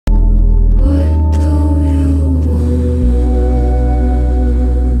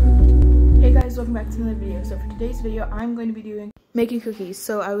going to be doing making cookies.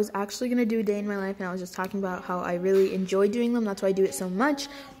 So I was actually going to do a day in my life, and I was just talking about how I really enjoy doing them. That's why I do it so much.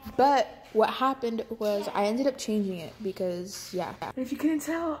 But what happened was I ended up changing it because, yeah. If you couldn't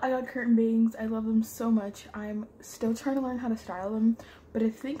tell, I got curtain bangs. I love them so much. I'm still trying to learn how to style them, but I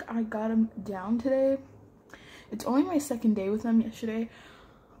think I got them down today. It's only my second day with them yesterday.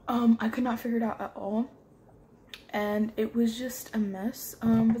 I could not figure it out at all, and it was just a mess,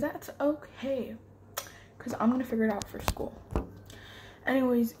 but that's okay because I'm gonna figure it out for school.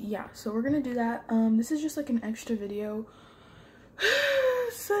 Anyways, yeah, so we're gonna do that. This is just like an extra video.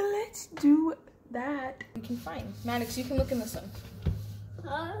 So let's do that. We can find Maddox, you can look in this one.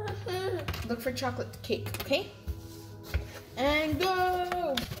 Look for chocolate cake, okay? And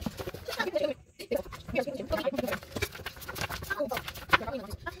go.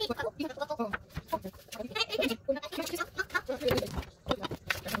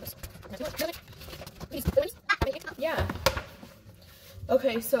 Yeah.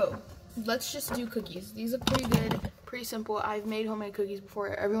 Okay, so let's just do cookies. These look pretty good, pretty simple. I've made homemade cookies before.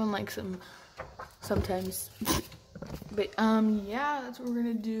 Everyone likes them sometimes. But yeah, that's what we're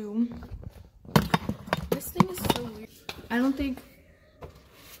gonna do. This thing is so weird. I don't think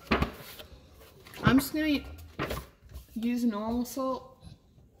I'm just gonna use normal salt.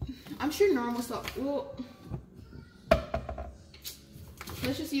 I'm sure normal salt. Well,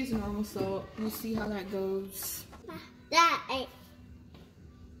 let's just use normal salt. We'll see how that goes.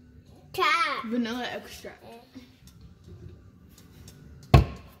 Vanilla extract.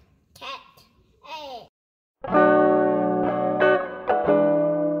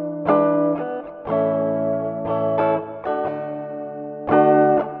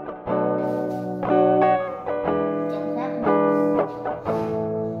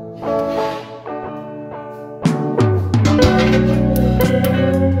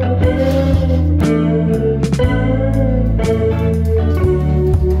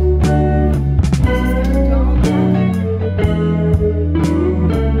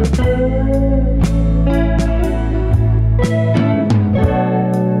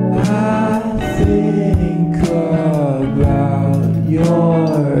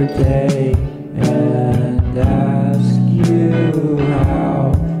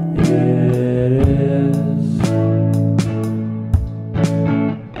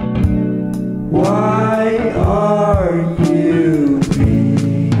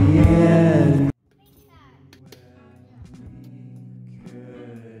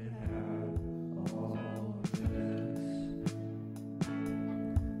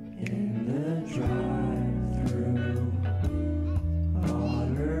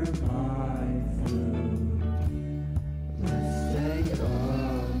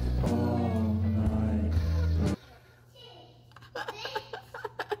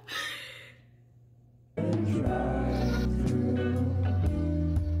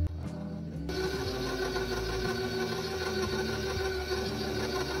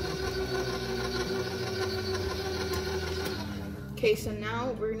 Okay, so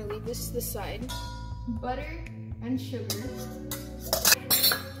now we're gonna leave this to the side. Butter and sugar.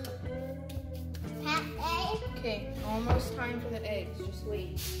 Okay, almost time for the eggs, just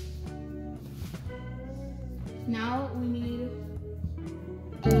wait. Now we need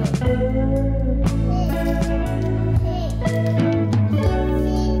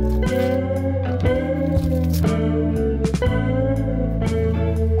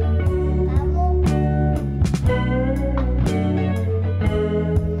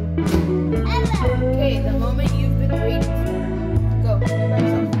the moment you've been waiting for. Go, go by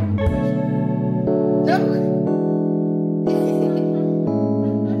yourself. No!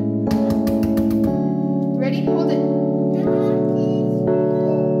 Ready? Hold it.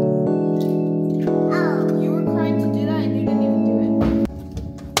 Oh. You were crying to do that and you didn't even do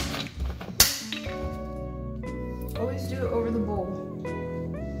it. Always do it over the bowl.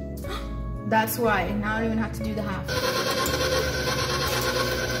 That's why. Now I don't even have to do the half.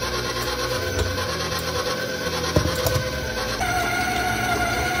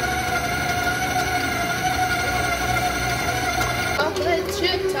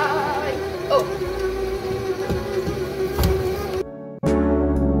 Oh.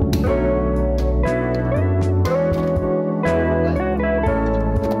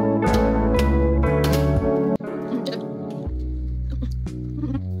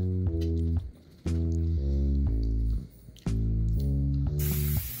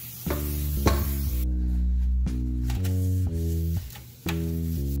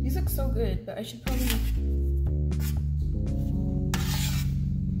 These look so good, but I should probably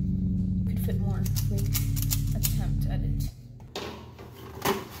fit more. Wait, attempt edit.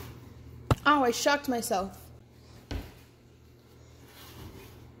 Oh, I shocked myself.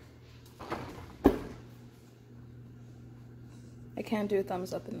 can't do a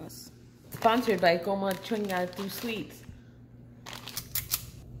thumbs up in this. Sponsored by Goma Chunga through Sweets.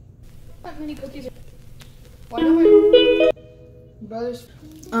 What mini cookies are... Why don't my brothers...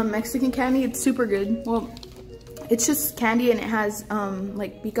 Mexican candy, it's super good. Well, it's just candy and it has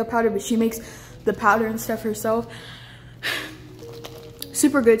like pica powder, but she makes the powder and stuff herself.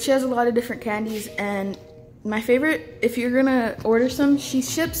 Super good. She has a lot of different candies, and my favorite, if you're gonna order some, she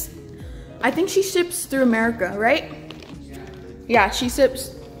ships, I think she ships through America, right? Yeah, she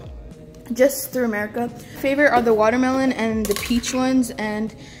ships just through America. Favorite are the watermelon and the peach ones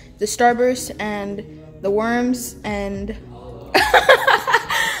and the Starburst and the worms and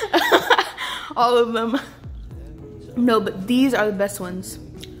all of them. No, but these are the best ones.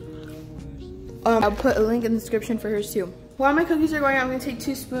 I'll put a link in the description for hers too. While my cookies are going out, I'm gonna take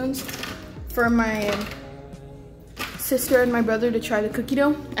 2 spoons for my sister and my brother to try the cookie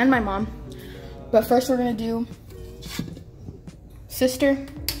dough, and my mom. But first we're gonna do sister,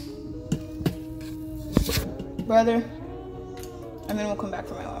 brother, and then we'll come back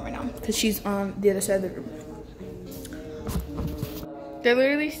for my mom right now because she's on the other side of the room. They're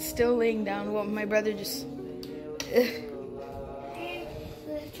literally still laying down. Well, my brother just...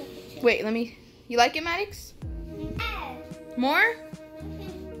 Wait, let me... You like it, Maddox? More?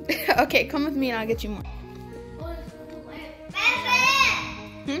 Okay, come with me and I'll get you more.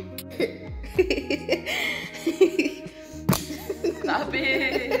 Stop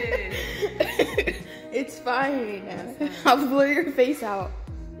it. It's fine. I'll blur your face out.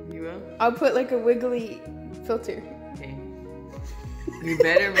 You will? I'll put like a wiggly filter. Okay. You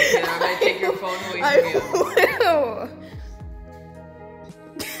better, because I'm gonna take your phone away from you. I will.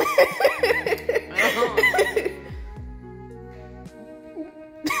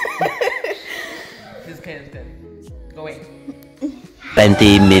 This kind of good. Go away.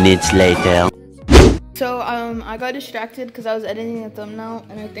 20 minutes later. So I got distracted because I was editing a thumbnail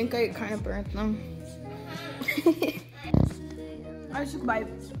and I think I kind of burnt them. I just took a bite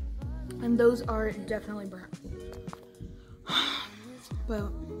and those are definitely burnt.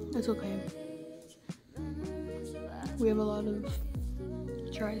 But that's okay. We have a lot of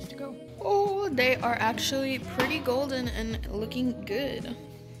tries to go. Oh, they are actually pretty golden and looking good.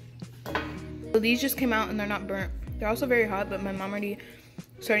 So these just came out and they're not burnt. They're also very hot, but my mom already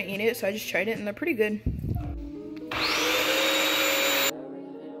started eating it, so I just tried it and they're pretty good.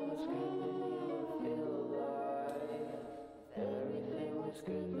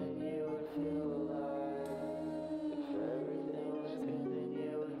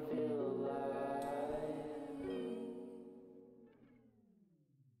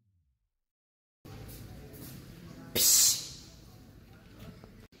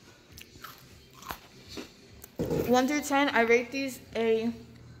 One through 10, I rate these a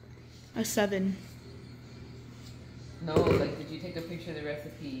 7. No, like, did you take a picture of the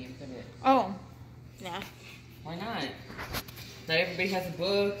recipe and put it? Oh, yeah. Why not? Not everybody has a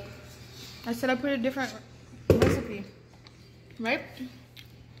book. I said I put a different recipe, right?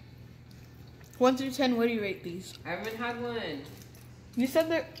 1 through 10, what do you rate these? I haven't had one. You said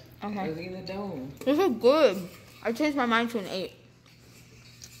that. Okay. I was in the dome. This is good. I changed my mind to an 8.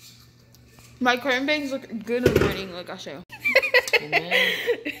 My curtain bangs look good in the morning, like I show.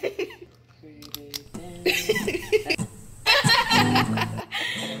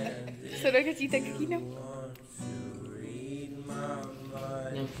 ¿Será que sí te coquino?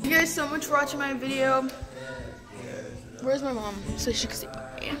 Thank you guys so much for watching my video. Where's my mom? So she can see.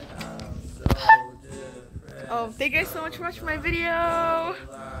 Yeah. Oh, thank you guys so much for watching my video.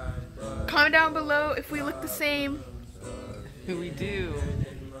 Comment down below if we look the same. We do.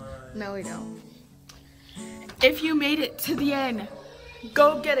 No, we don't. If you made it to the end,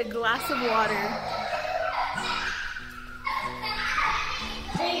 go get a glass of water.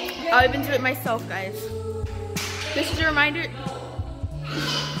 I'll even do it myself, guys. This is a reminder.